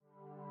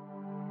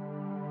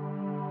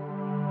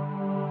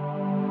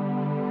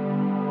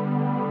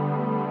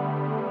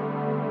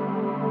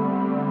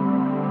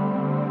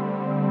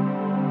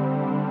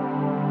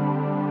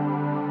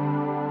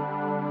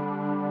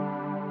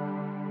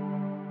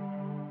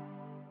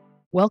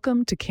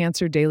Welcome to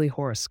Cancer Daily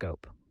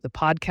Horoscope, the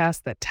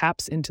podcast that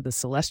taps into the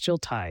celestial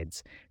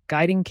tides,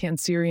 guiding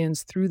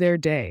Cancerians through their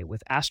day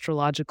with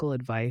astrological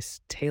advice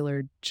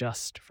tailored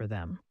just for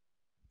them.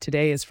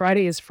 Today is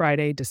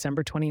Friday,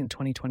 December 20th,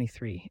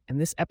 2023,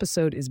 and this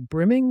episode is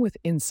brimming with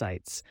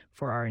insights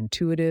for our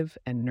intuitive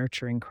and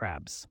nurturing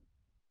crabs.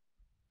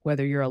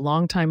 Whether you're a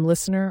longtime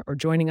listener or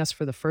joining us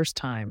for the first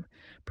time,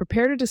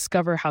 prepare to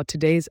discover how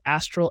today's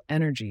astral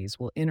energies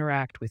will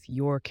interact with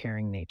your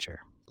caring nature.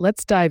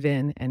 Let's dive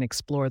in and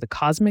explore the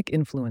cosmic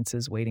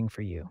influences waiting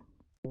for you.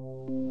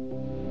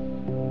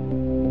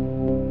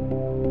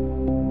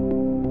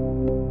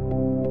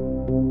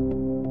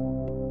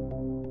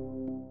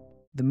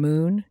 The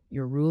moon,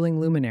 your ruling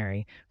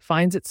luminary,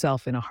 finds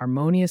itself in a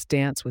harmonious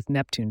dance with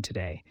Neptune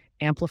today,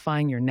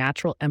 amplifying your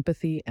natural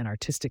empathy and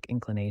artistic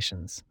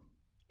inclinations.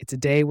 It's a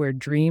day where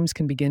dreams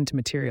can begin to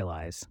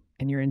materialize,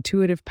 and your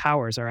intuitive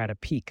powers are at a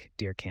peak,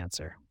 dear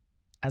Cancer.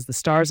 As the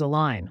stars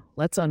align,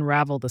 let's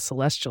unravel the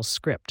celestial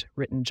script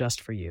written just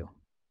for you.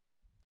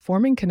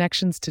 Forming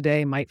connections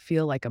today might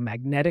feel like a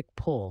magnetic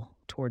pull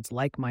towards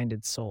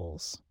like-minded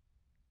souls.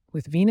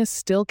 With Venus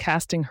still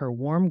casting her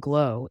warm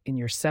glow in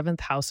your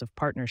 7th house of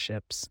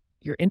partnerships,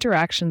 your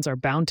interactions are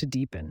bound to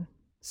deepen,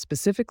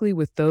 specifically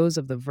with those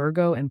of the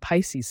Virgo and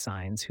Pisces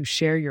signs who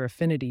share your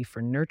affinity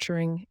for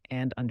nurturing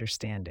and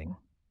understanding.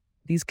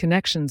 These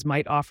connections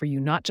might offer you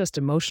not just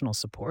emotional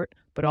support,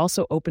 but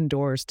also open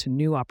doors to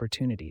new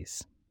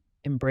opportunities.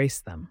 Embrace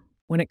them.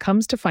 When it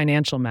comes to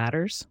financial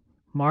matters,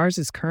 Mars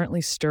is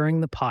currently stirring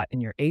the pot in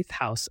your 8th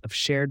house of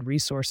shared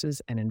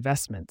resources and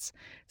investments,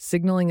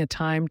 signaling a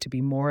time to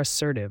be more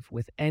assertive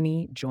with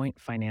any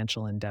joint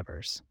financial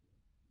endeavors.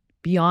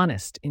 Be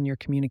honest in your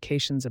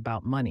communications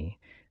about money,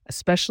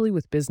 especially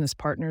with business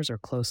partners or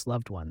close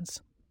loved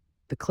ones.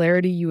 The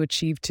clarity you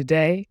achieve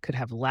today could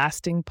have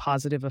lasting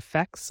positive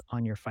effects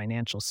on your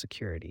financial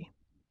security.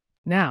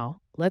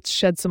 Now, let's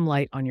shed some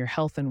light on your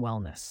health and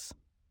wellness.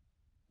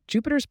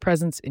 Jupiter's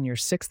presence in your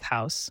 6th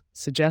house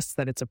suggests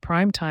that it's a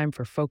prime time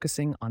for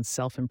focusing on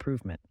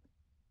self-improvement.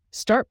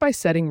 Start by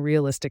setting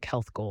realistic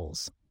health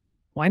goals.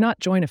 Why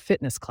not join a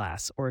fitness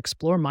class or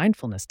explore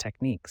mindfulness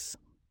techniques?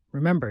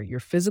 Remember,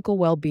 your physical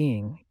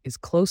well-being is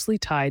closely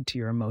tied to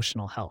your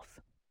emotional health.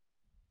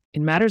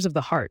 In matters of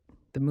the heart,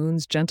 the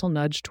moon's gentle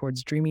nudge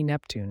towards dreamy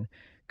Neptune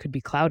could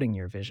be clouding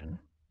your vision.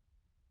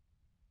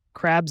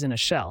 Crabs in a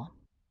shell.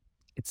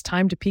 It's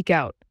time to peek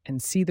out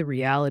and see the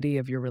reality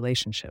of your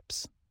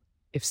relationships.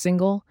 If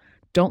single,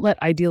 don't let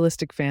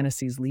idealistic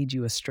fantasies lead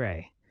you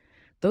astray.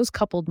 Those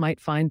coupled might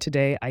find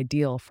today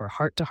ideal for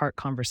heart-to-heart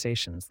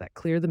conversations that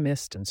clear the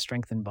mist and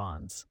strengthen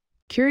bonds.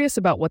 Curious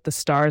about what the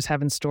stars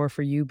have in store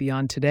for you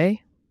beyond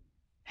today?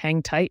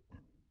 Hang tight.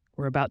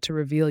 We're about to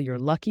reveal your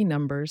lucky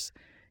numbers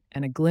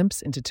and a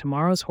glimpse into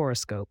tomorrow's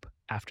horoscope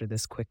after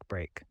this quick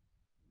break.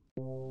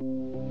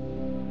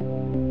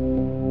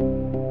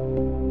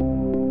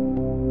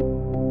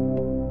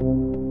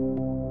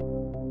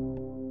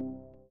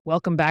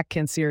 Welcome back,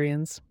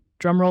 Cancerians.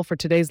 Drumroll for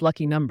today's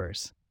lucky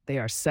numbers. They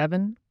are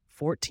 7,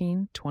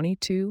 14,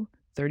 22,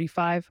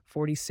 35,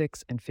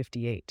 46, and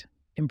 58.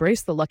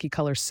 Embrace the lucky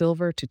color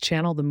silver to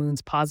channel the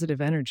moon's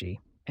positive energy,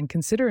 and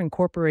consider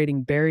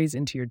incorporating berries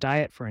into your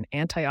diet for an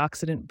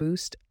antioxidant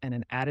boost and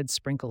an added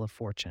sprinkle of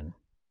fortune.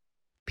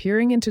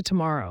 Peering into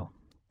tomorrow,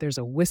 there's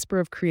a whisper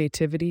of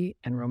creativity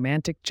and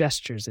romantic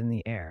gestures in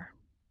the air.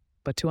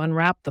 But to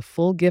unwrap the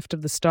full gift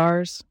of the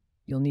stars,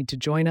 you'll need to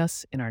join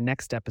us in our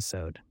next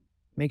episode.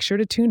 Make sure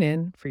to tune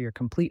in for your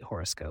complete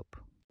horoscope.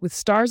 With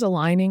stars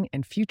aligning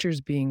and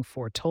futures being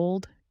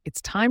foretold,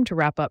 it's time to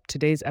wrap up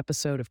today's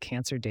episode of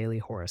Cancer Daily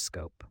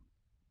Horoscope.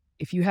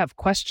 If you have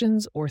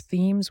questions or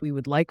themes we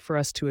would like for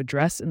us to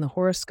address in the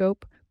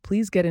horoscope,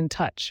 please get in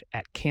touch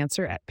at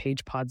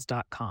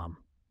cancer@pagepods.com.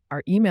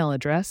 Our email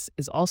address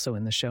is also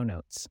in the show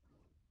notes.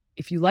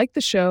 If you like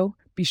the show,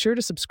 be sure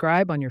to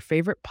subscribe on your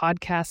favorite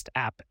podcast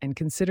app and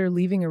consider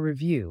leaving a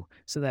review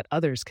so that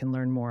others can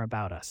learn more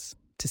about us.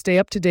 To stay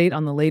up to date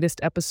on the latest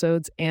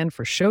episodes and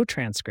for show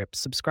transcripts,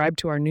 subscribe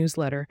to our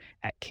newsletter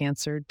at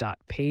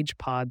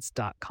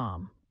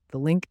cancer.pagepods.com. The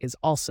link is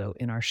also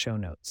in our show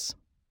notes.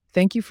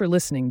 Thank you for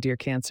listening, dear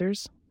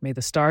Cancers. May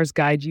the stars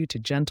guide you to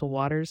gentle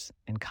waters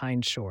and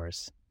kind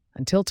shores.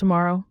 Until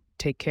tomorrow,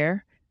 take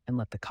care and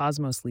let the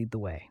cosmos lead the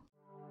way.